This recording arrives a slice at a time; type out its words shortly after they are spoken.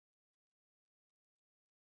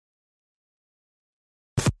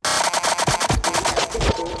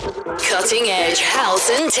Cutting edge house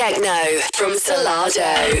and techno from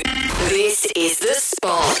Salado. This is The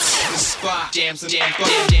Spot. The Spot. Jams in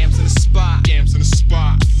the spot. Jams in the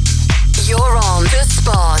spot. You're on The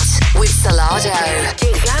Spot with Salado.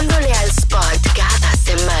 Llegándole al spot cada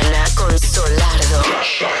semana con Solardo.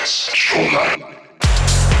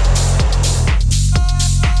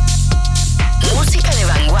 Música de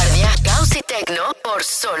vanguardia, house y techno por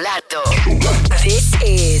Solardo. This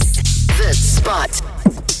is The Spot.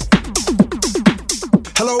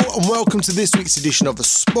 Hello and welcome to this week's edition of The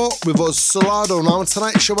Spot with us, Solardo. Now on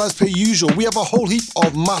tonight's show, as per usual, we have a whole heap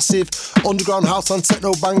of massive underground house and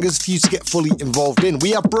techno bangers for you to get fully involved in.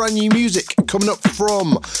 We have brand new music coming up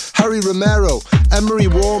from Harry Romero, Emery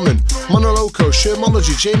Warman, Monoloco,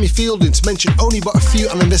 Shermology, Jamie Fielding, to mention only but a few.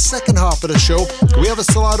 And in the second half of the show, we have a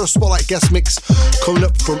Solardo Spotlight guest mix coming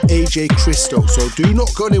up from AJ Cristo. So do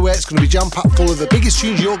not go anywhere, it's going to be jam-packed full of the biggest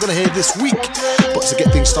tunes you're going to hear this week. But to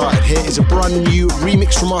get things started, here is a brand new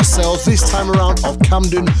remix from ourselves, this time around of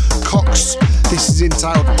Camden Cox. This is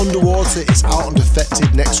entitled Underwater. It's out on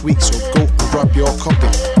Defected next week, so go and grab your copy.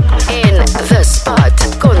 En The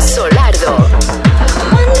Spot con Solardo.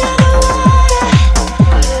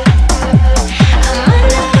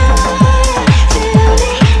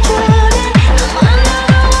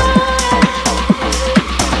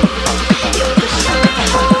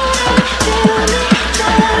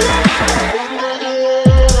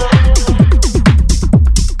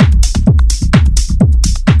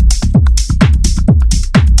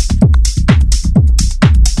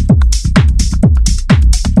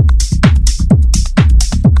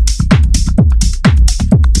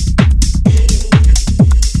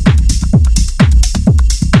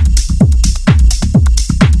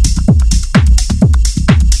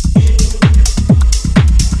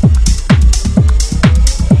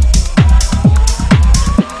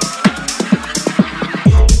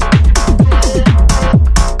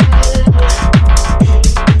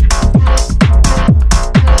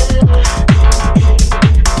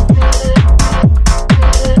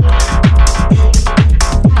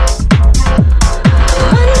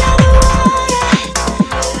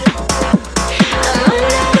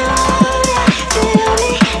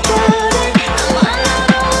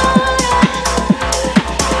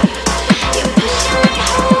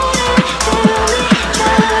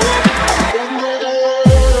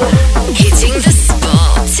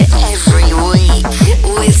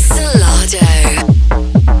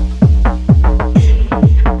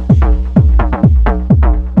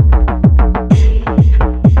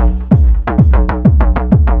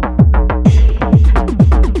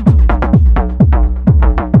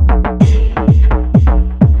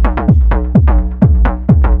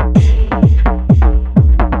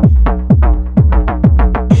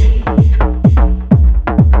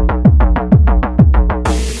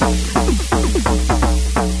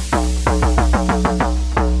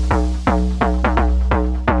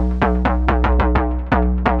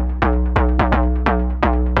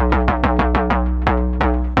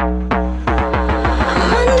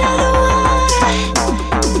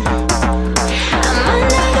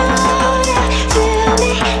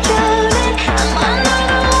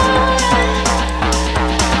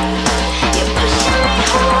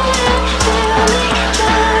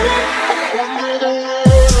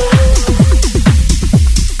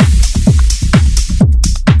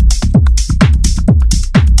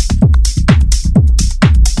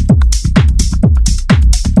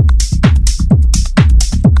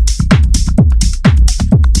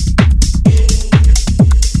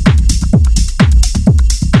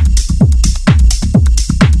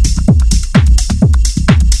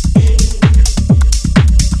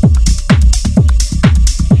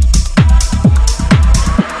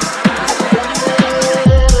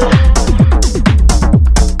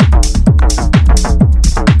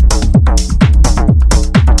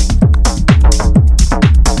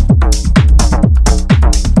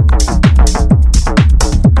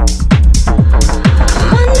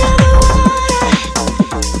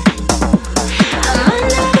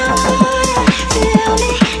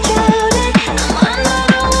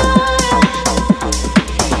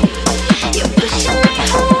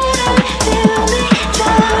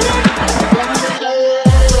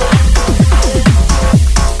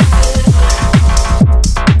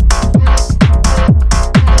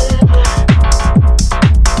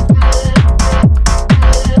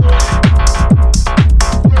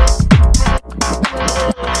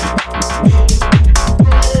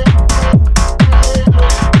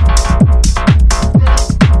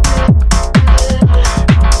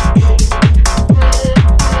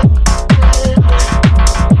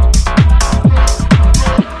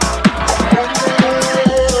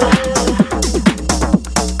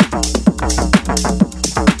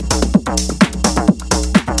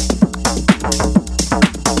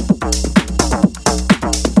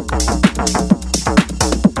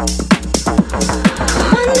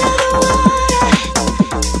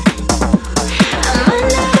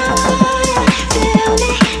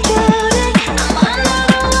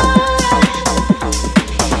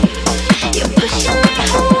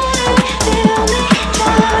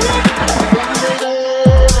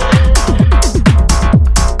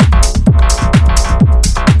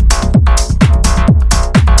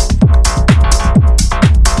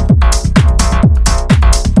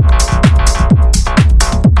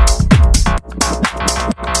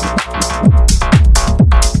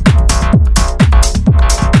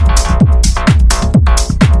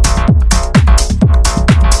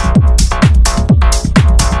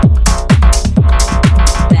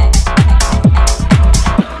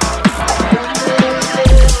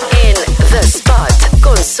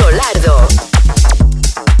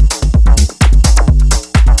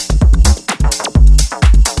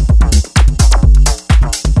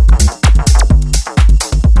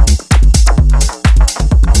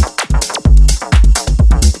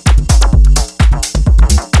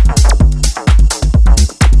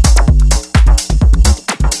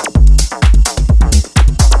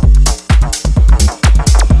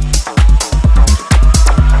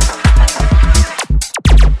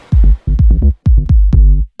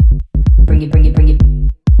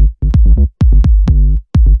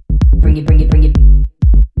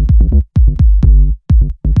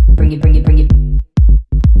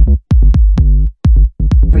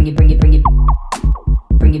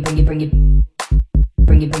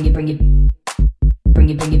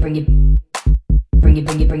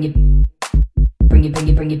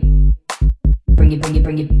 bring it, bring it,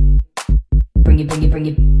 bring it, bring it, bring it, bring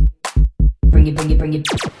it, bring it, bring it, bring it,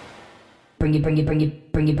 bring it, bring it, bring it,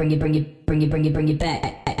 bring it, bring it, bring it, bring it, bring it, bring it back.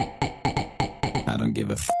 I don't give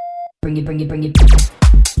a f. Bring it, bring it, bring it.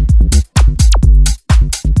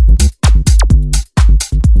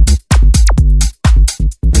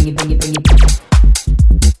 Bring it, bring it, bring it.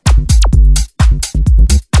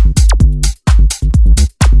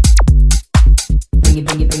 Bring it,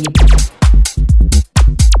 bring it, bring it.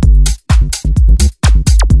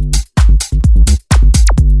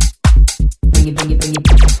 Bring it, bring it, bring it.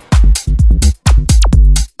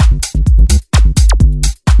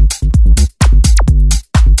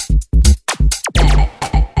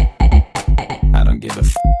 I don't give a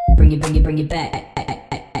f. Bring it, bring it, bring it back.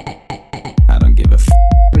 I don't give a f.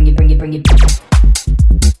 Bring it, bring it, bring it.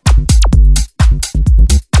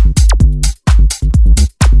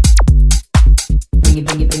 Bring it,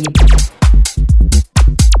 bring it, bring it.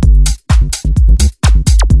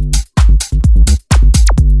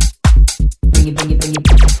 Bring it, bring it, bring it. Bring it, bring it, bring it.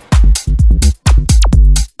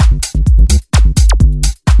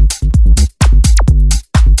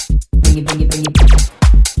 Bring it, bring it, bring it. Bring it, bring it, bring it.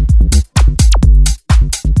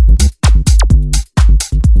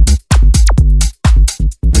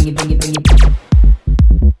 Bring it, bring it, bring it.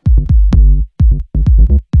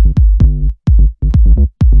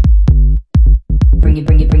 Bring it,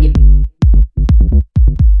 bring it, bring it.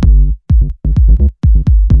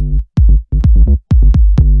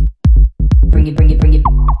 Bring it, bring it, bring it.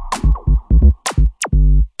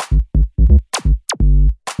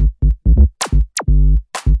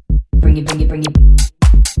 Bring it, bring it, bring it. Bring it, bring it, bring it. Bring it, bring it, bring it.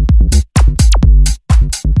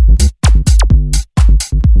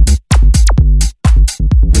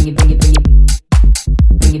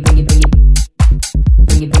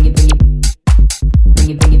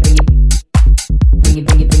 Bring it, bring it, bring it.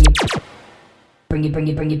 Bring it, bring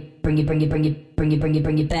it, bring it. Bring it, bring it, bring it. Bring it, bring it,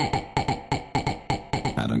 bring it back.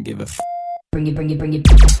 I don't give a f. Bring it, bring it, bring it.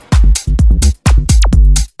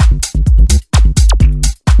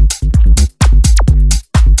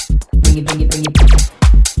 Bring it, bring it, bring it.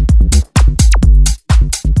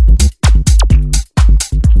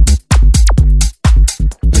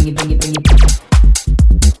 Bring it, bring it, bring it.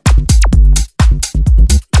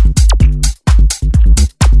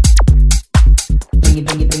 Bring it,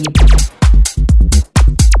 bring it, bring it.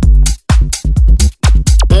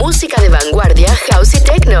 Música de vanguardia, house y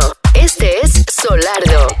techno. Este es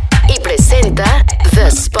Solardo y presenta The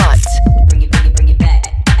Spot. Bring it, bring it, bring it back.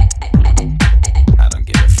 I don't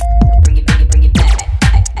give a f. Bring it, bring it, bring it back.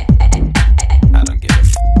 I don't give a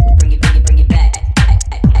f. Bring it, bring it, bring it back.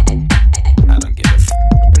 I don't give a f.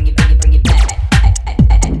 Bring it, bring it, bring it back.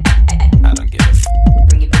 I don't give a f.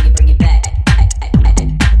 Bring it, bring it, bring it back.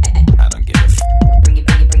 I don't give a f. Bring it,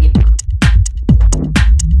 bring it, bring it.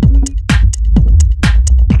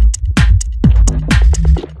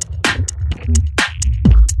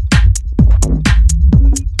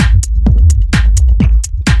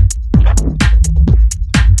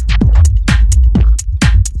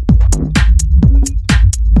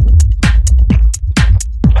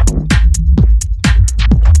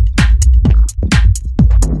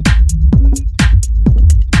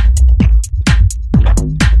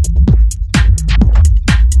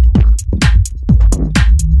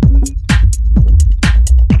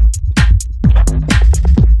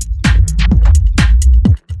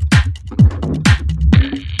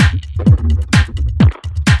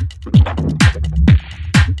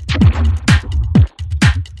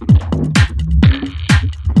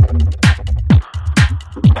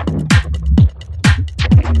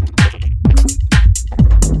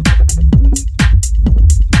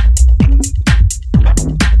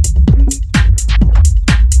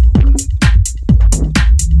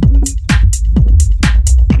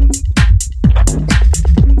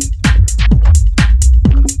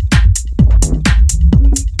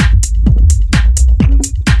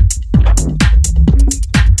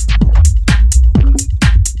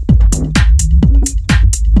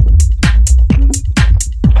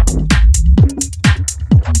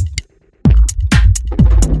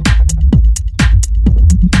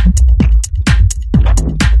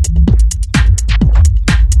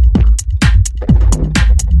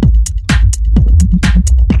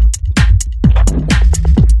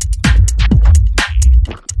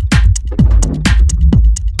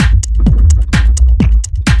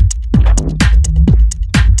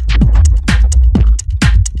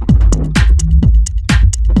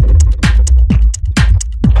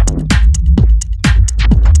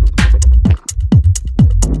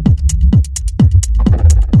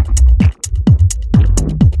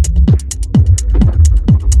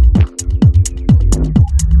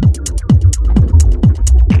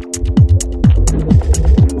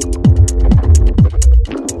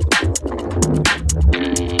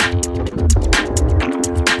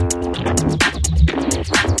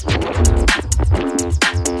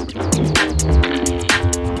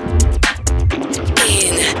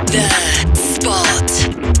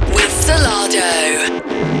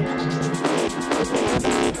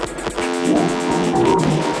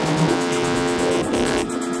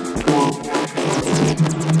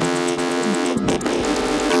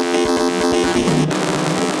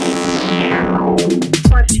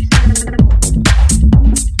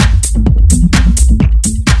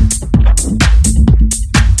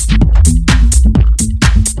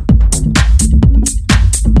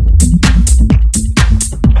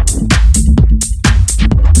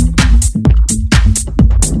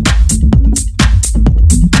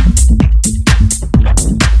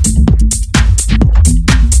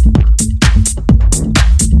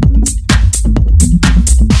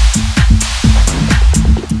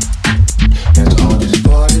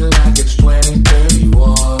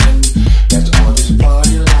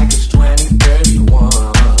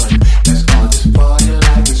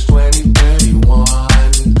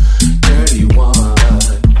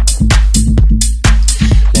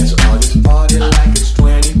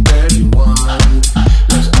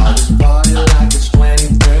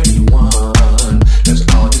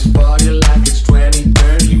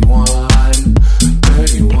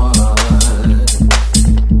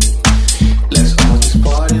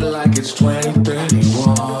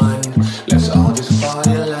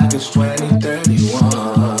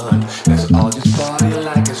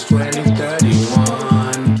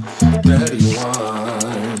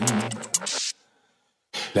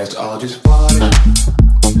 just party.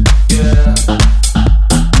 Yeah.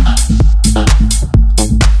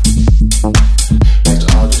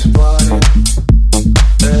 Let's all just party.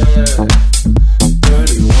 Yeah.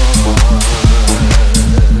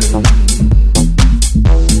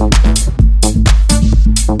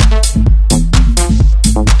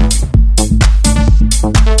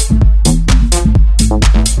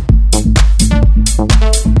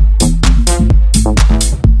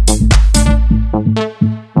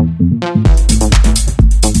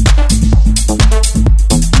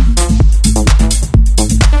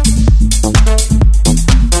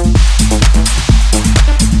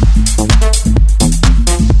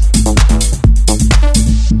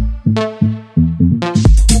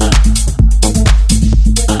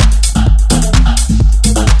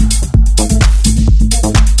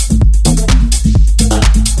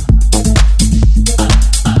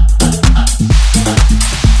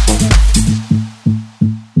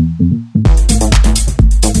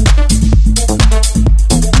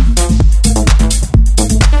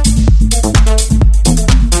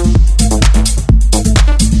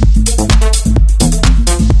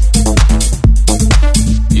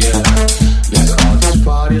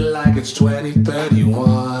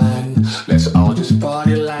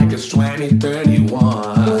 31.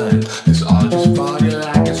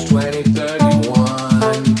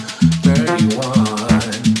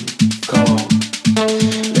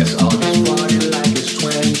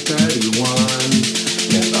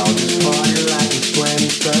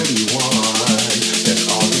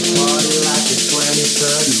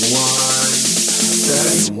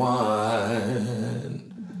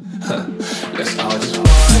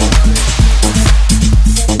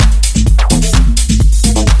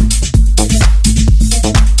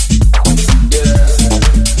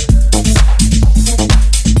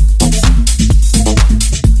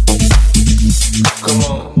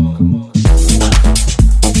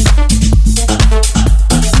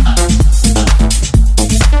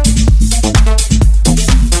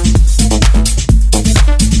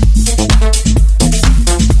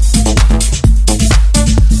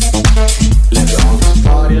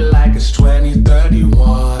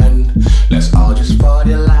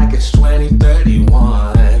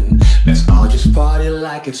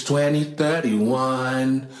 It's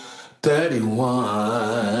 2031,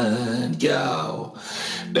 31, yo.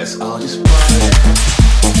 Let's all just party,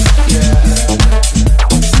 yeah.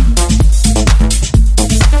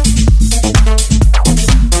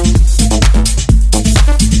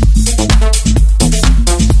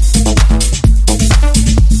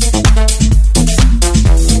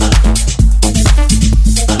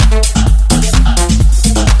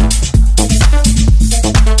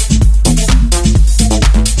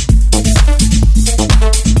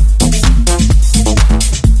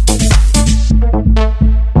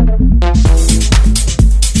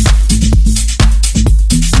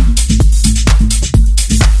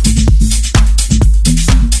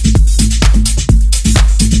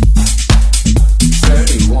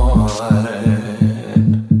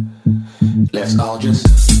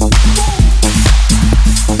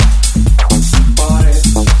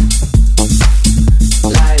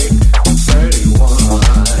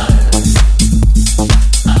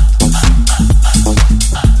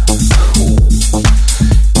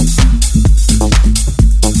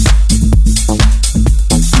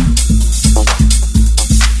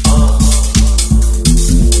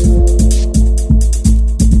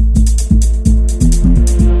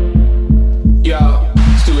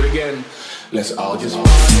 Let's all just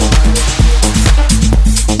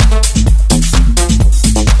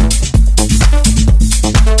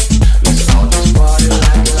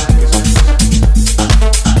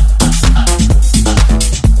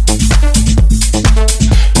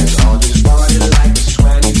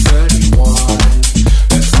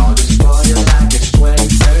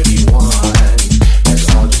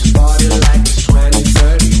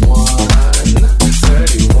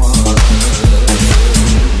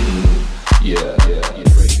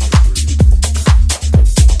yeah.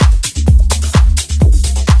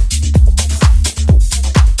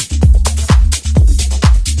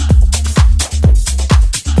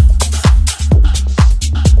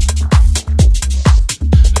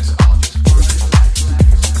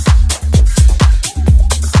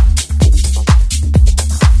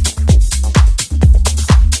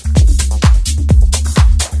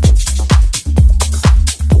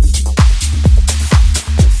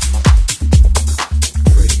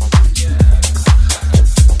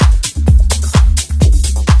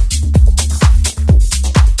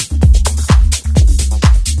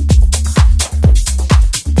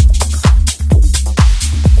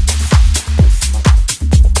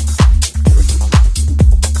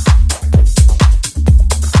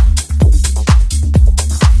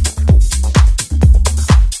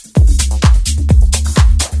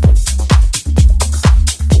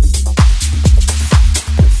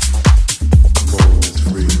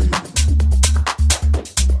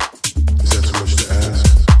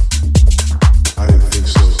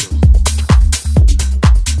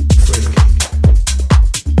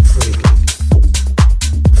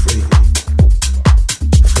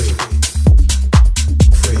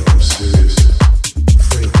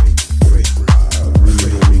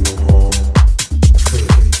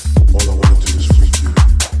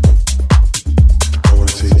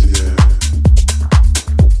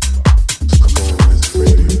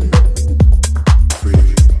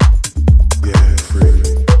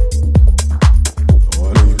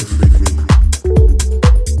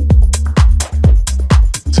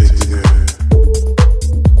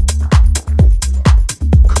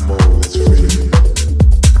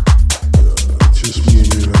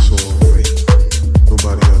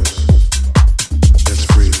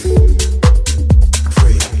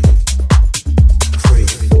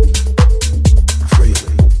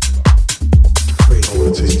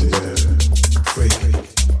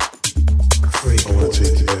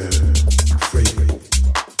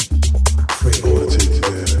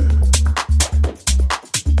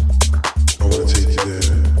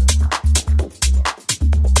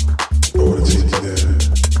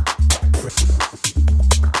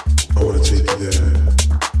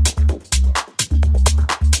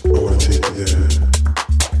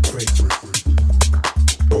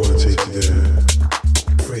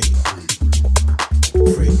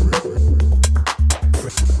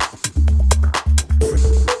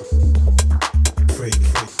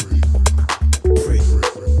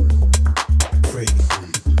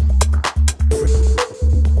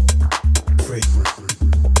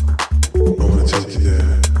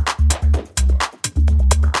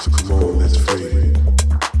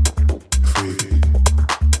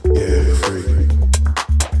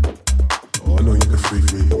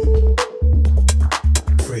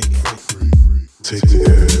 Hitting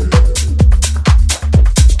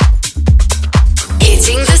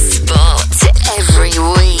the spot every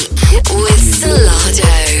week with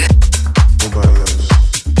Solardo. Nobody else.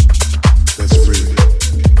 That's free.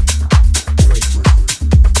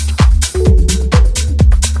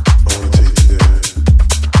 I wanna take you there.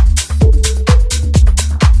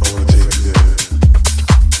 I wanna take you there.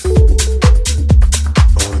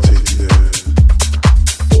 I wanna take you there.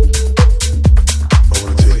 I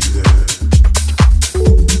wanna take you there.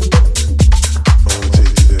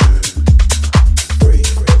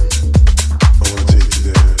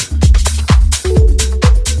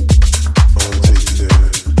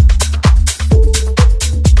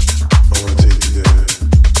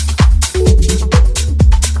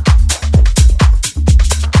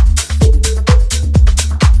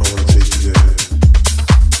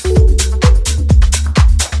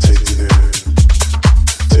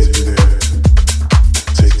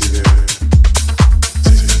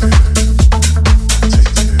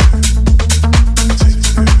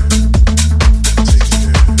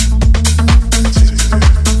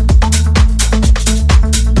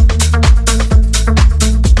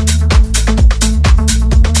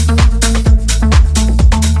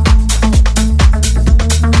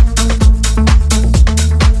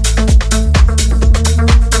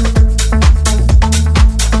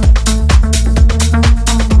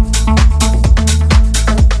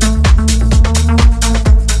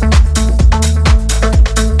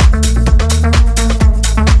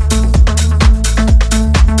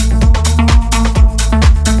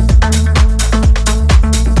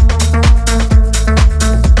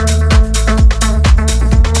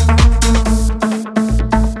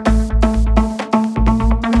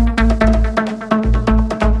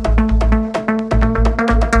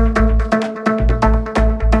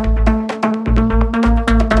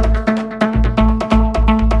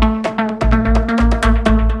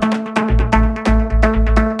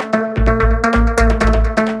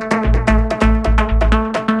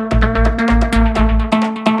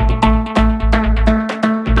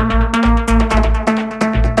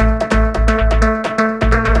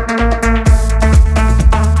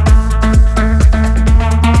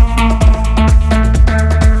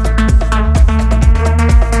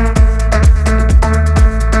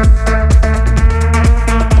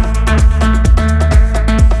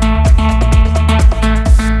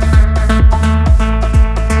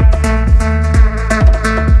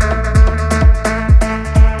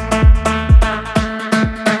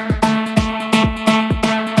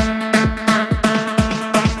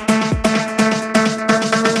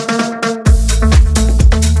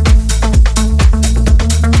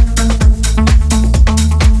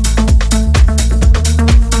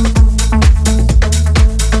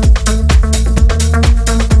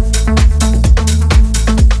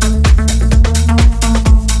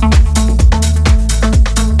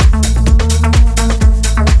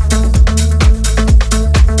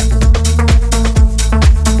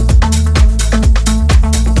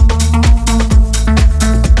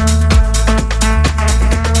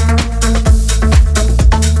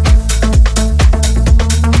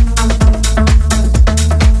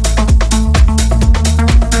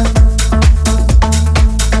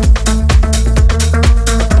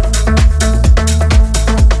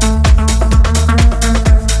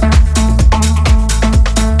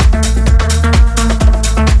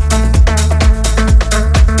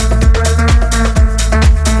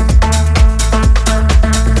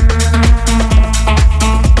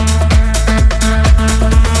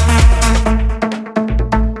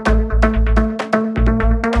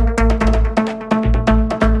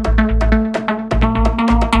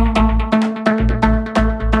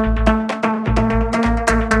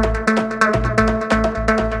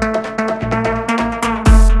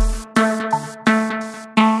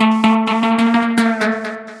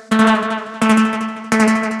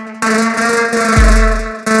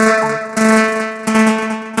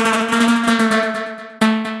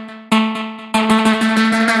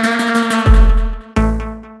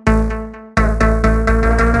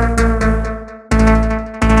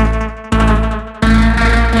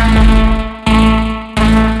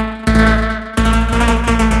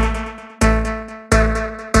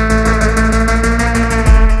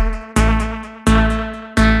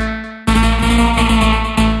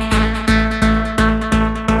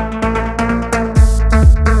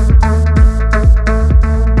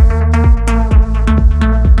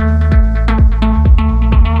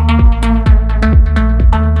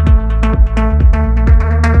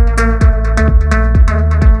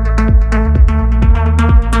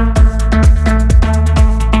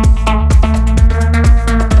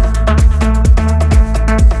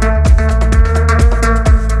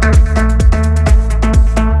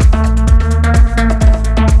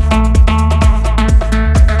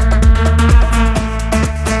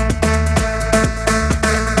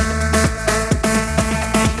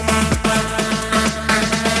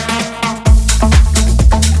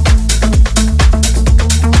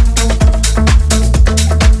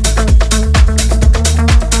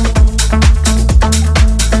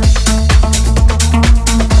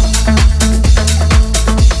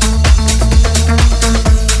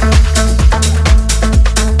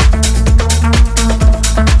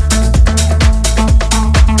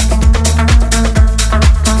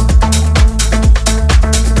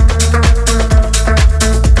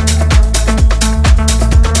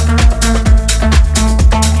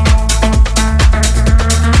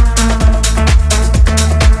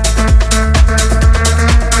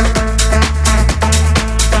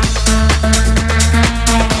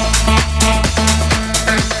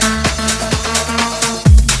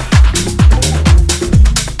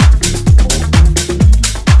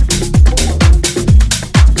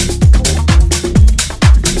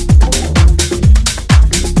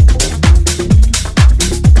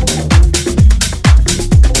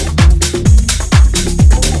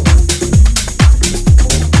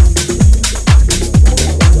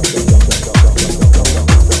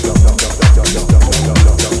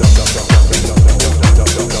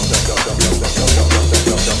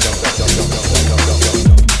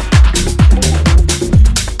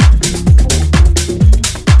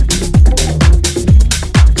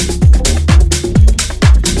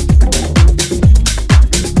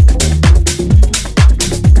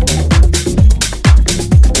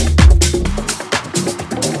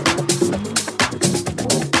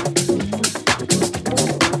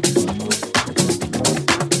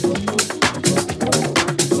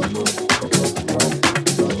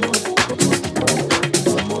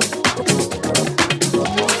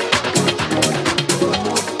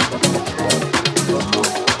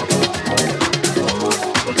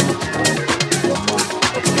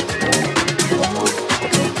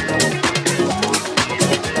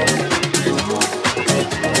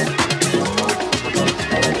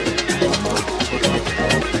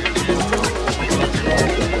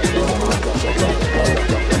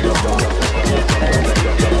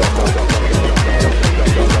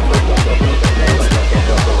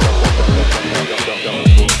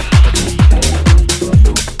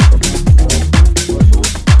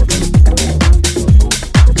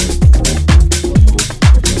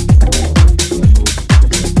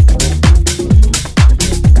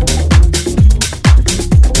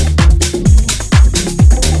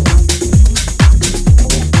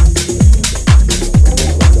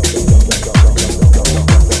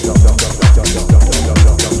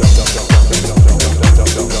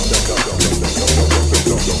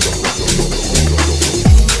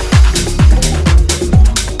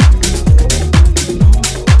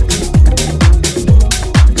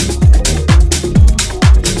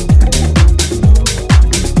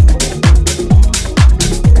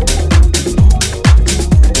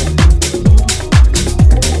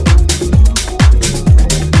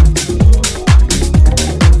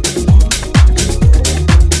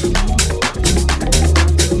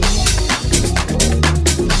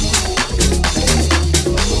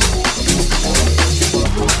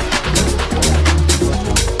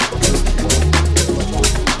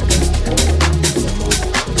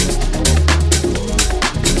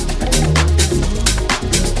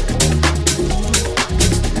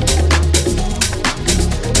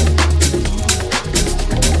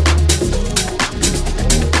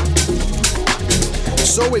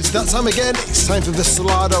 go, it's that time again. It's time for the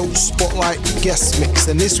Solardo Spotlight Guest Mix.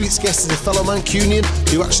 And this week's guest is a fellow Mancunian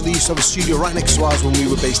who actually used to have a studio right next to ours when we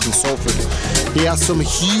were based in Salford. He has some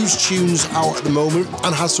huge tunes out at the moment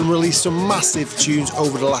and has released some massive tunes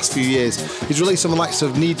over the last few years. He's released some likes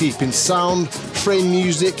of Knee Deep in Sound, Frame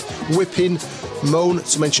Music, Whipping, Moan,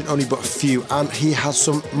 to mention only but a few, and he has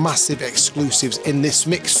some massive exclusives in this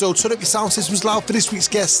mix. So turn up your sound systems loud for this week's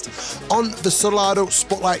guest on the Solardo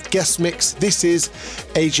Spotlight Guest Mix. This is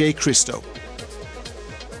AJ Cristo.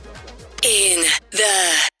 In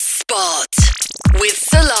the spot with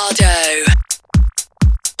Solardo.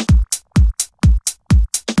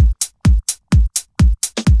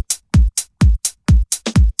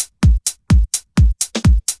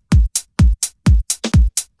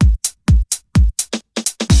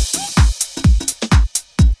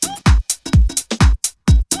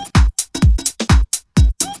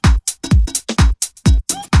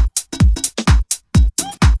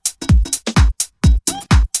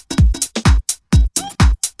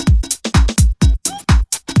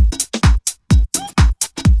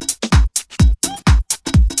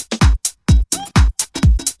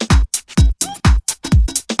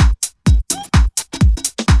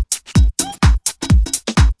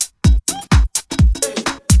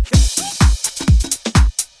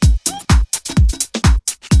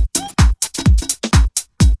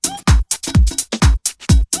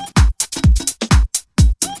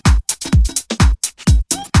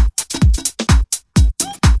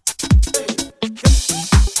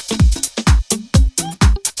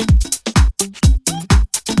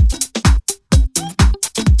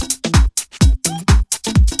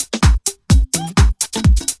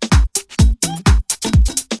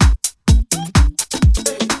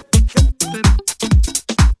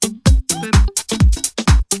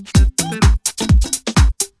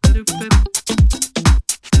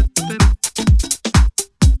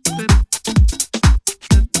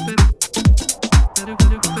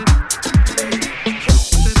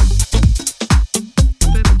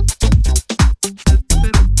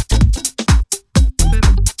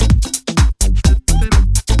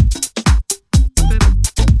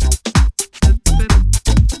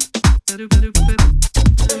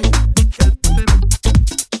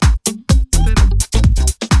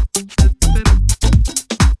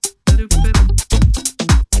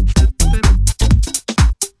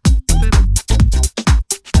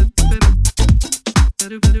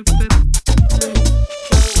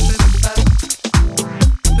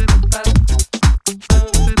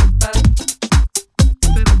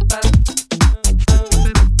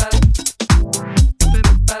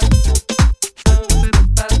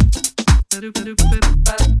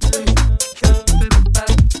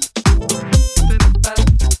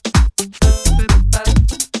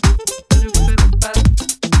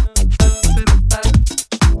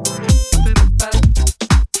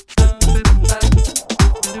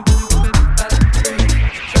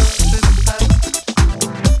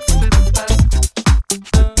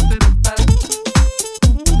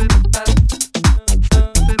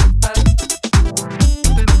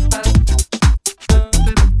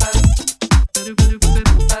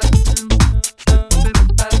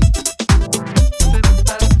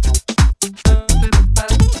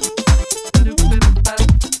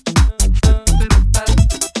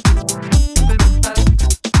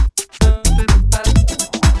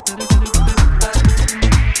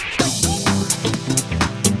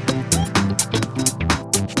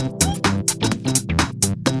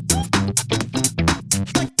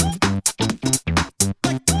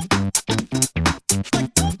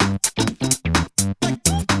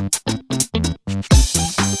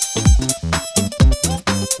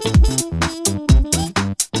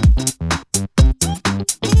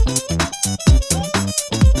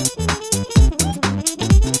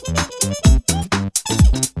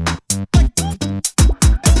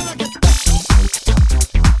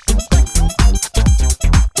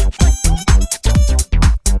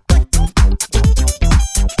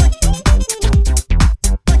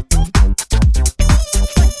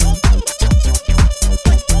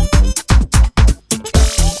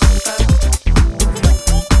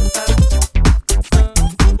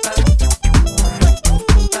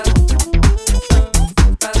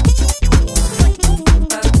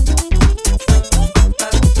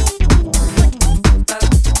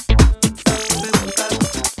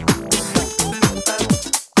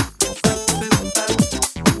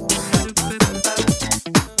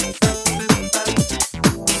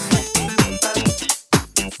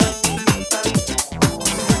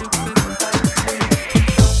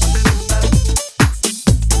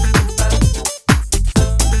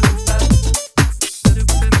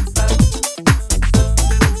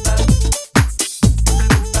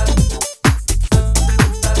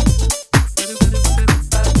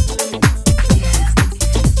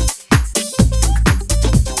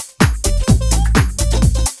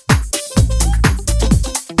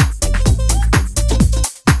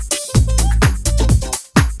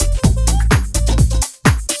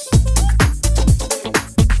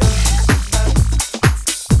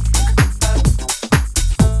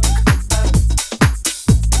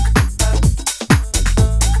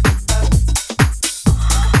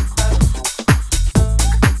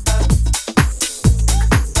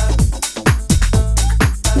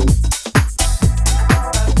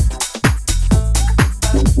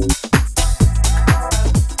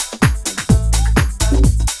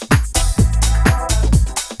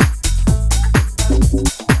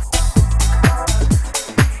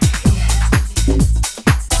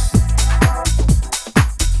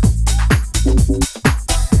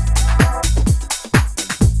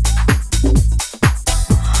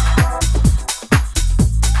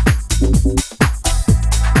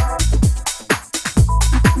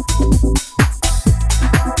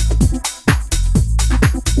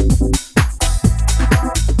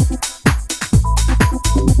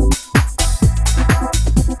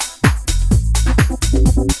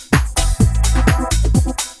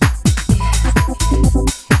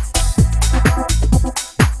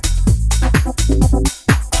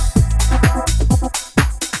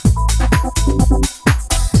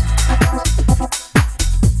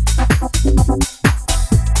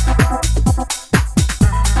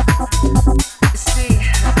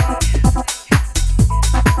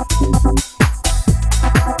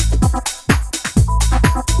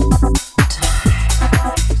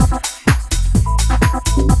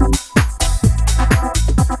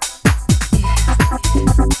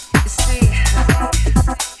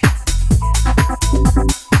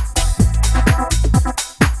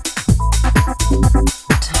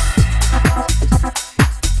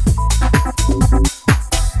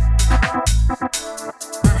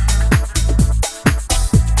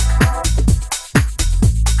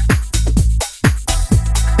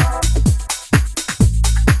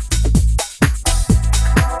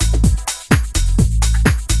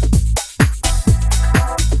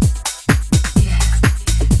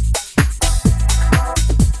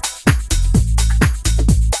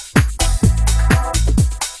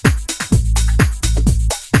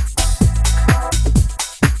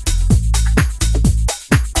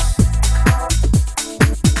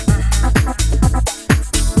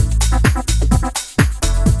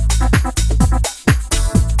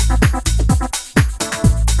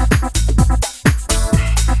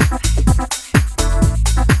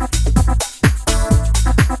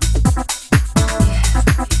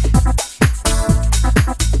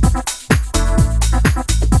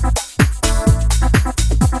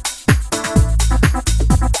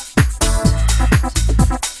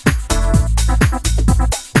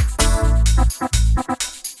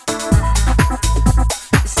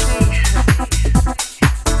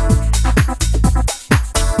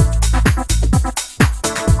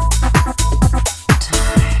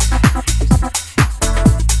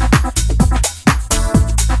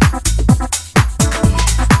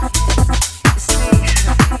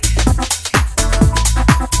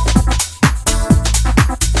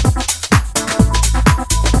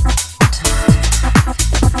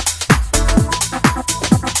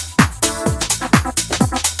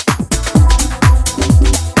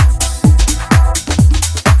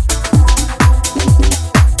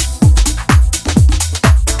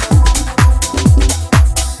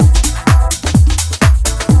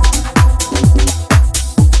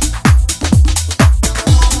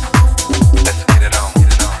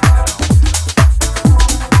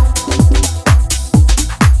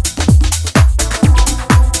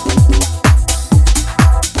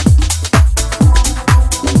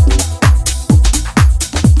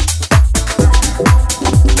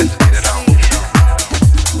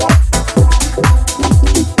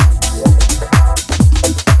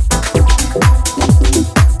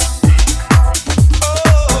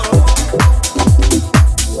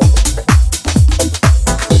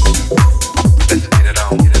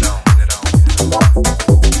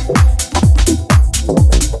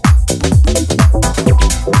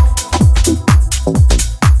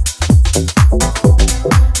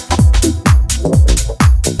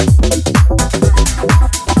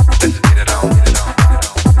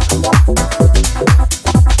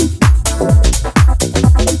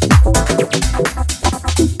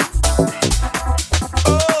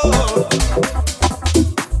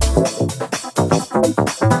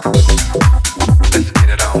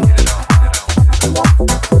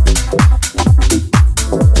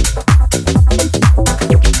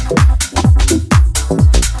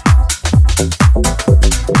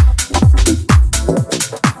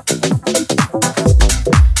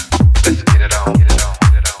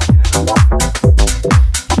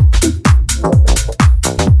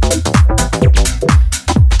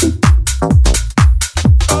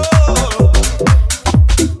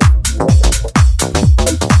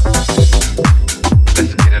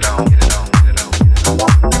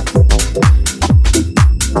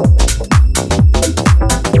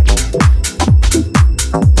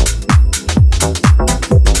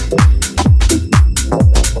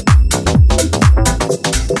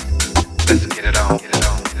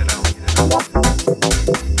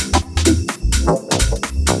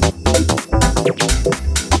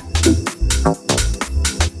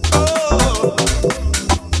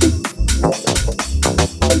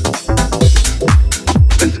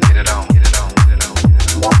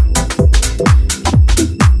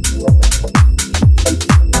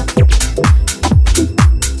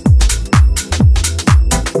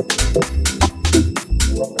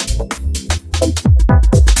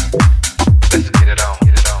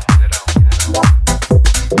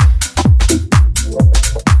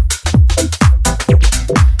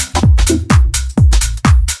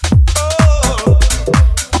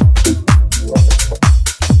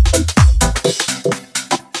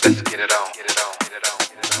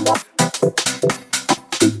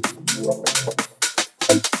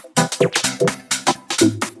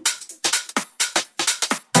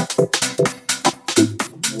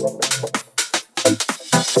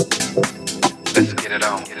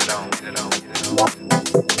 on, get it on, get it on, get it on.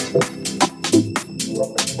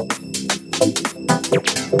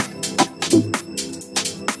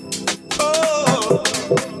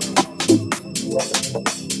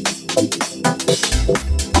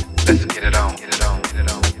 Let's get it on, get it on, get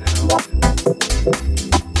it on, get it on.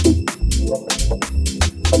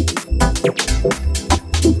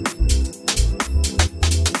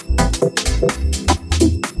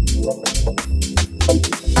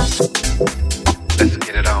 Let's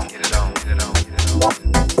get it on.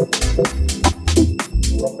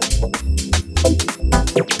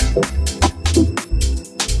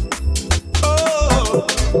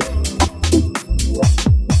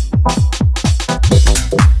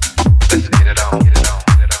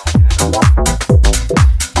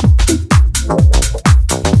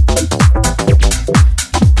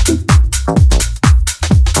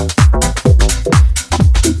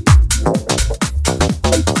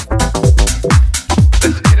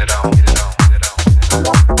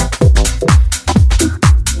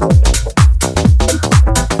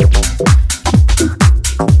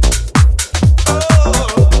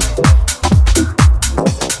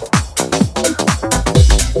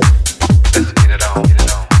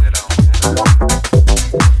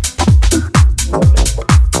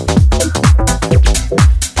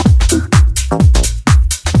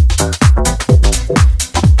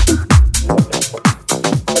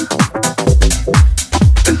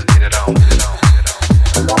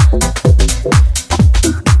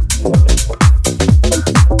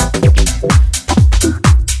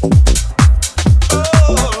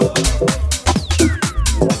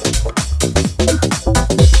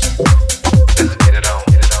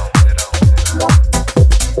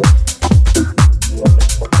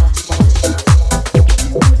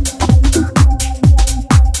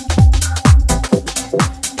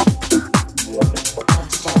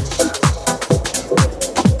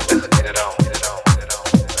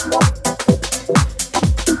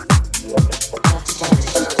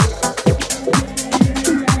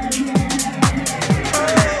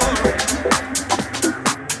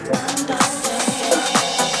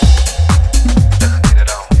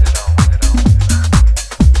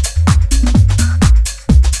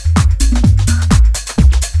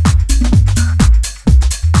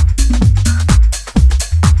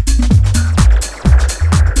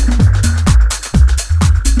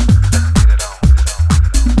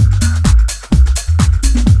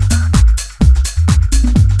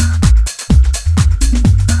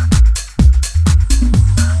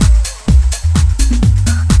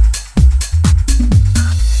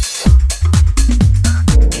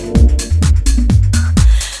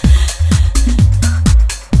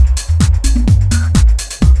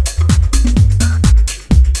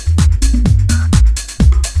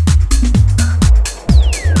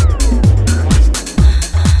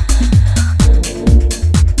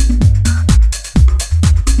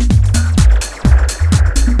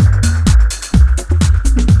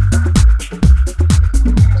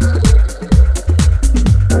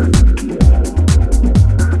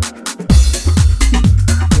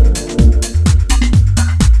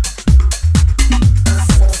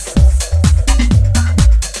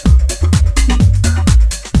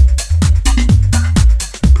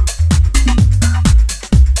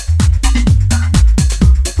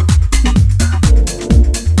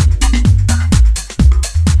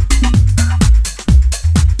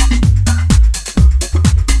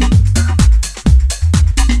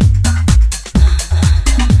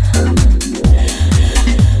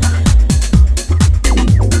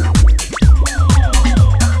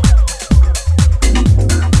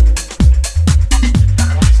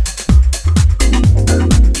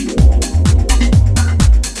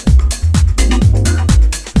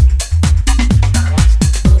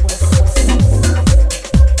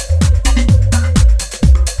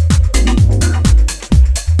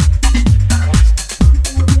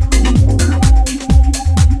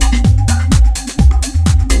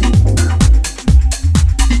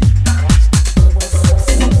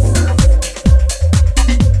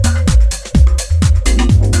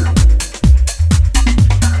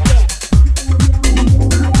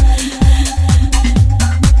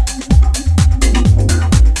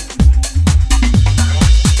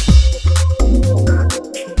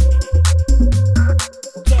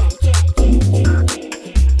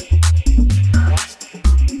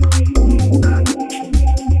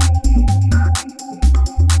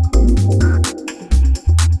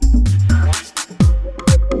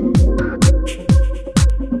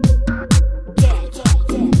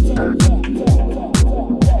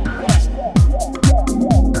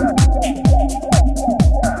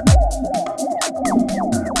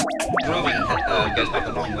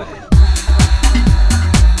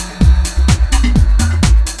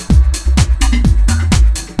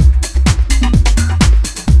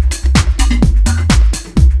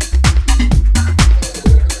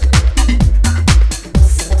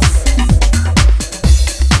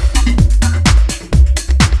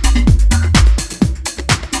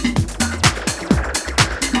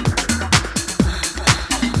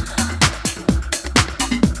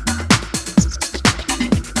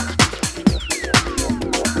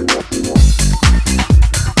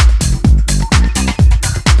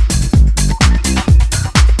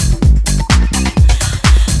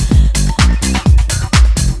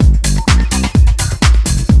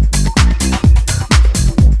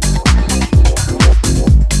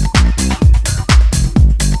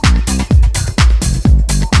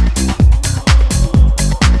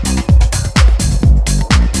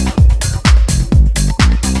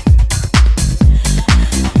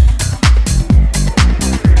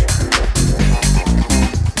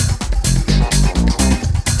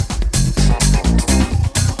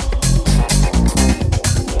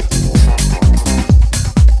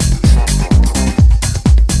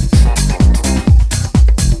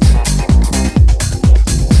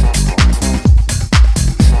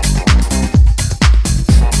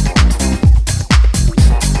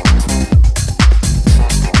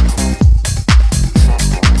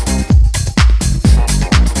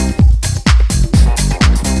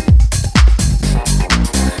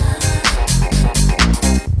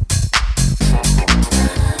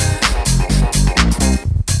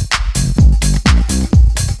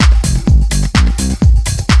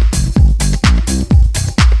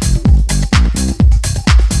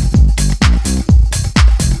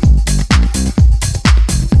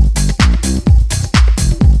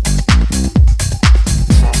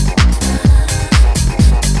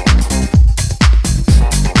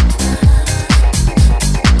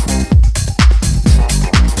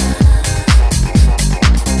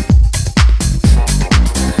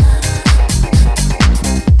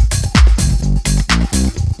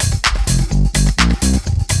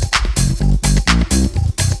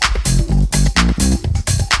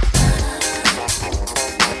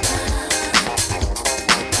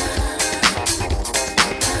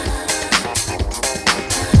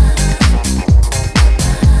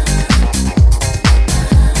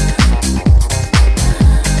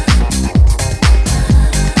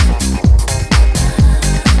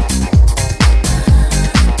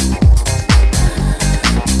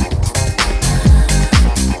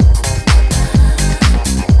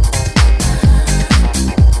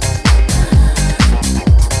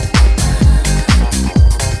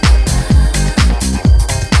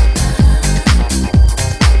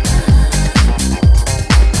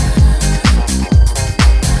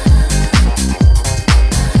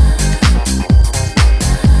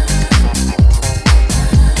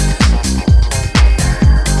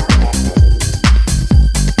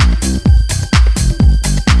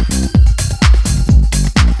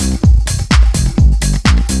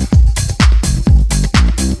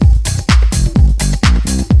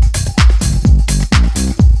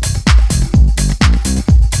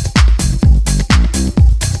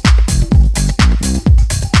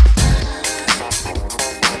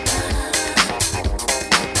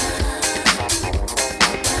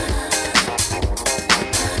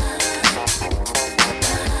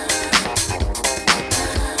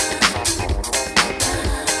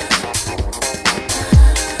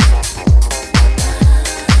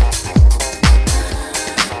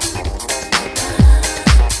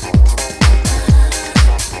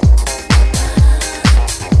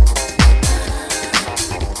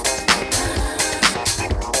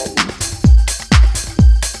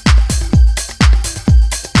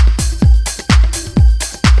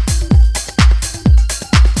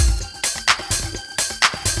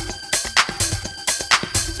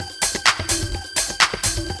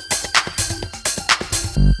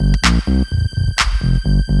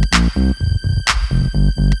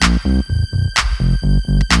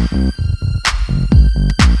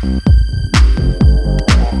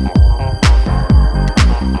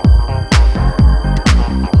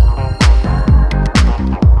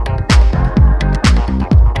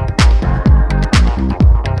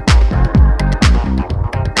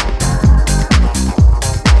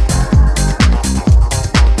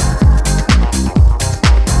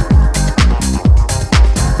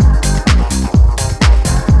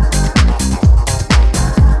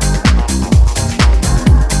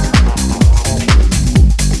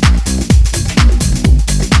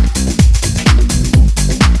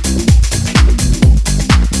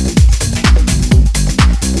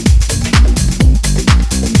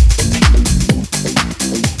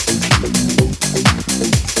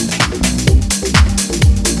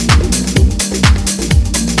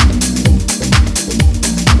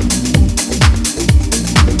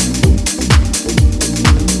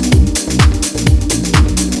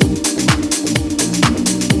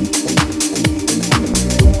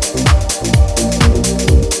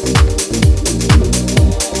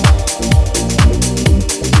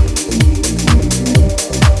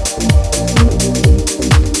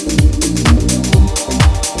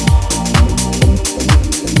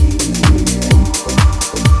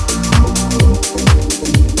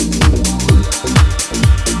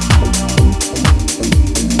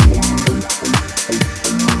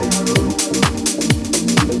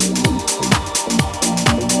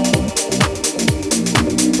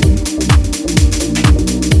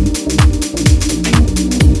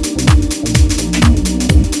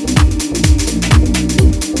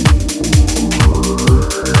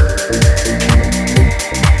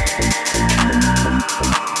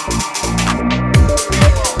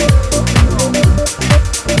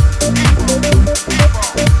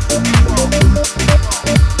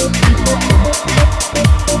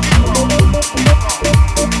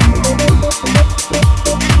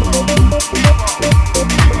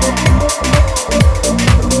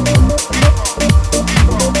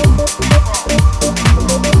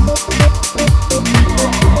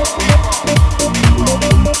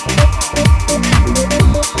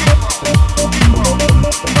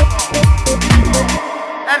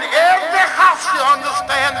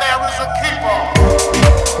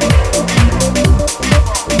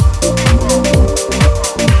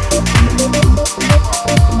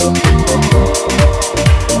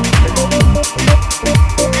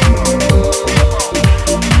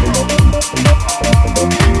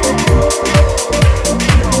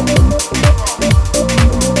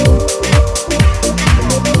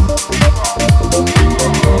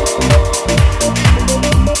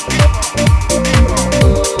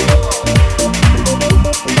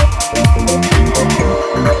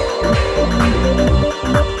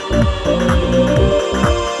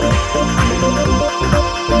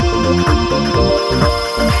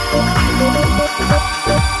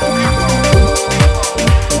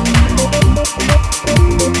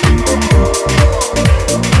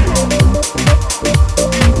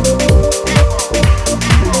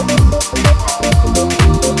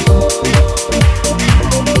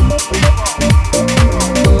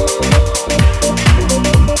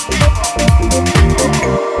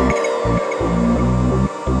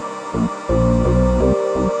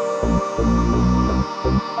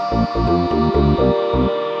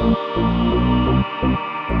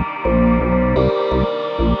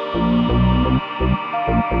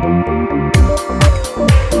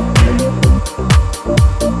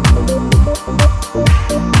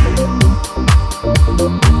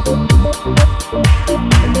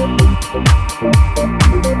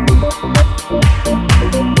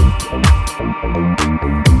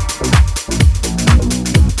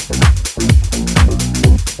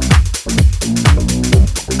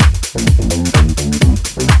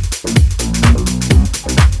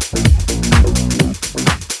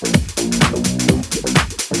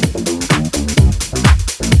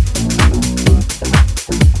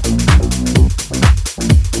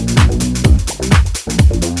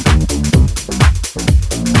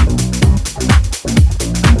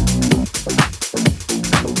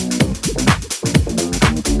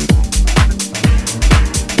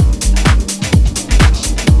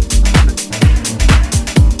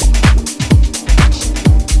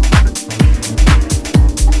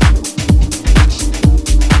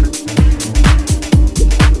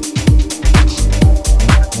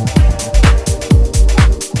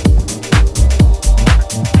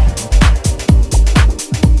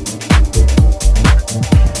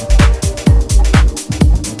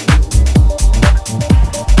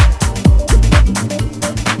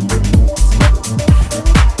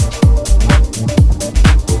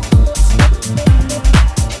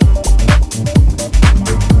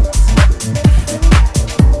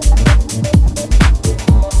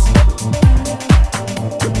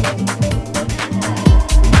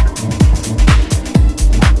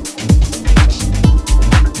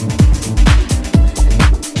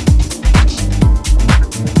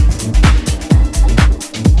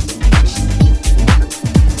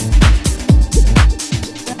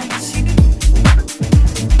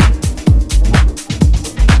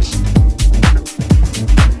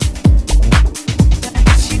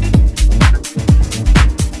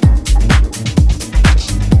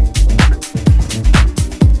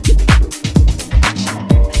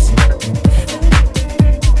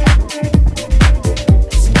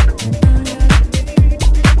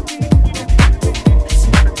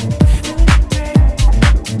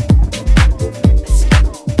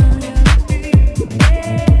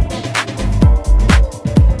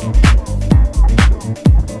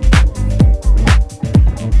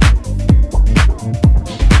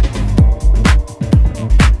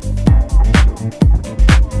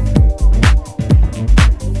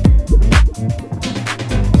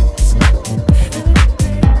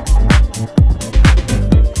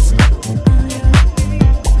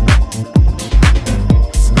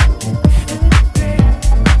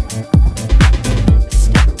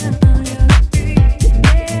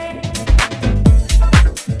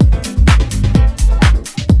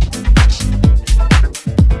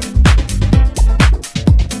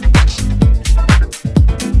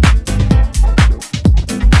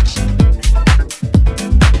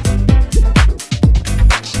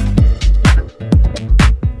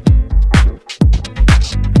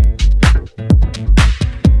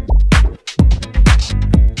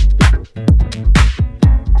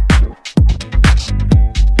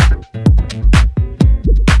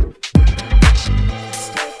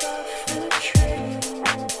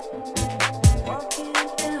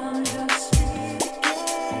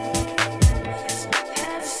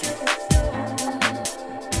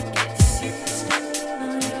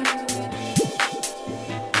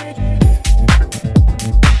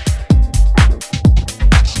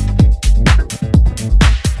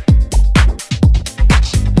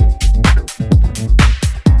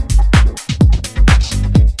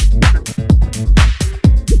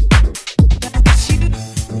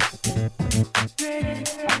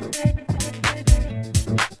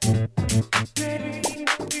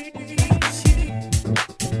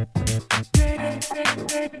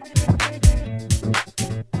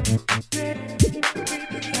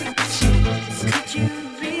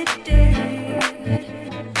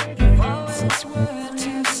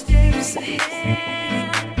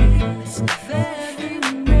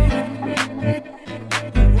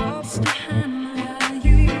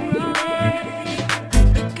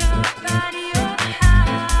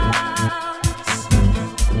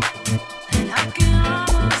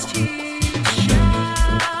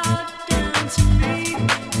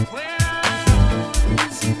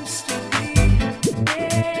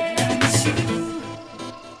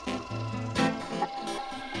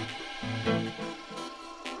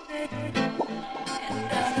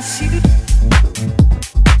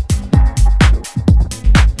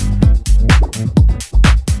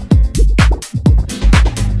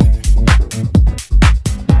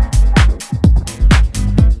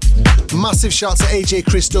 Massive shout to AJ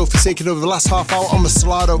Christo for taking over the last half hour on the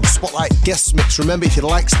Solardo Spotlight guest mix. Remember, if you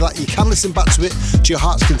liked that, you can listen back to it to your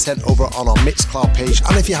heart's content over on our Mixcloud page.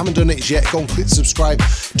 And if you haven't done it yet, go and click subscribe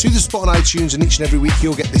to the Spot on iTunes, and each and every week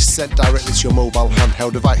you'll get this sent directly to your mobile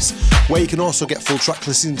handheld device, where you can also get full track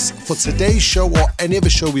listings for today's show or any other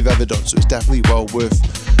show we've ever done. So it's definitely well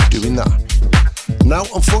worth doing that. Now,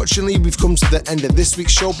 unfortunately, we've come to the end of this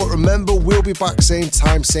week's show, but remember, we'll be back same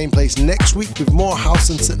time, same place next week with more house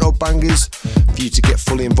and techno bangers for you to get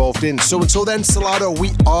fully involved in. So until then, Solardo, we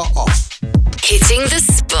are off. Hitting the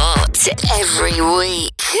spot every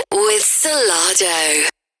week with Solardo.